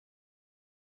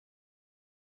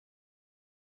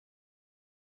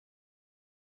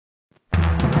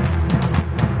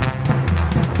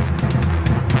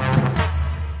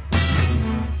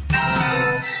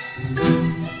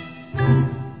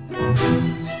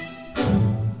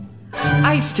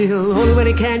I still own what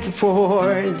I can't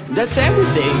afford. That's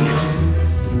everything.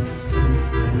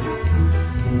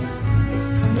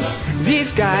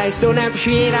 These guys don't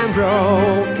appreciate I'm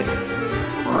broke.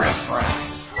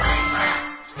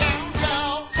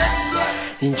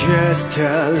 Just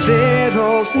a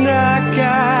little snack,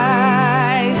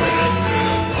 guys.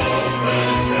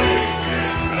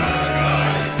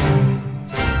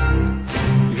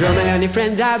 You're my only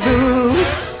friend, Abu.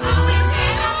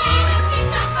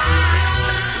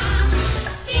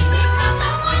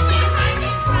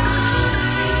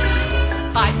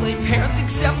 I play parents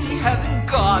except he hasn't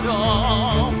got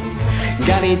 'em.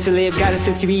 Gotta eat to live, gotta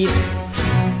 60 beats.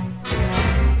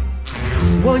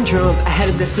 One jump ahead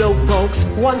of the slow pokes,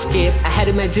 one skip ahead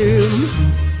of my doom.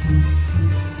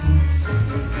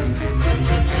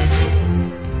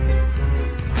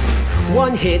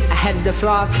 One hit ahead of the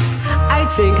flock, I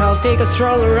think I'll take a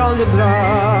stroll around the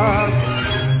block.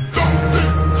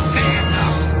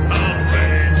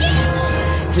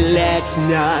 Let's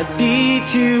not be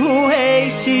too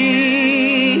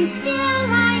hasty. Still,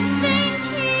 I think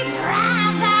he's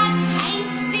rather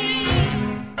tasty.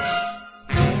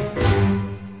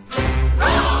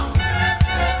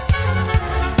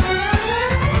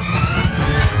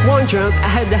 One jump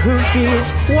ahead of the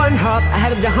hoopies, one hop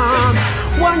ahead of the hump,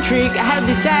 one trick ahead of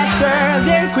disaster.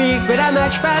 They're quick, but I'm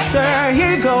much faster.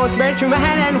 Here goes, right through my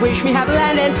hand and wish me happy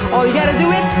landing. All you gotta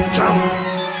do is jump.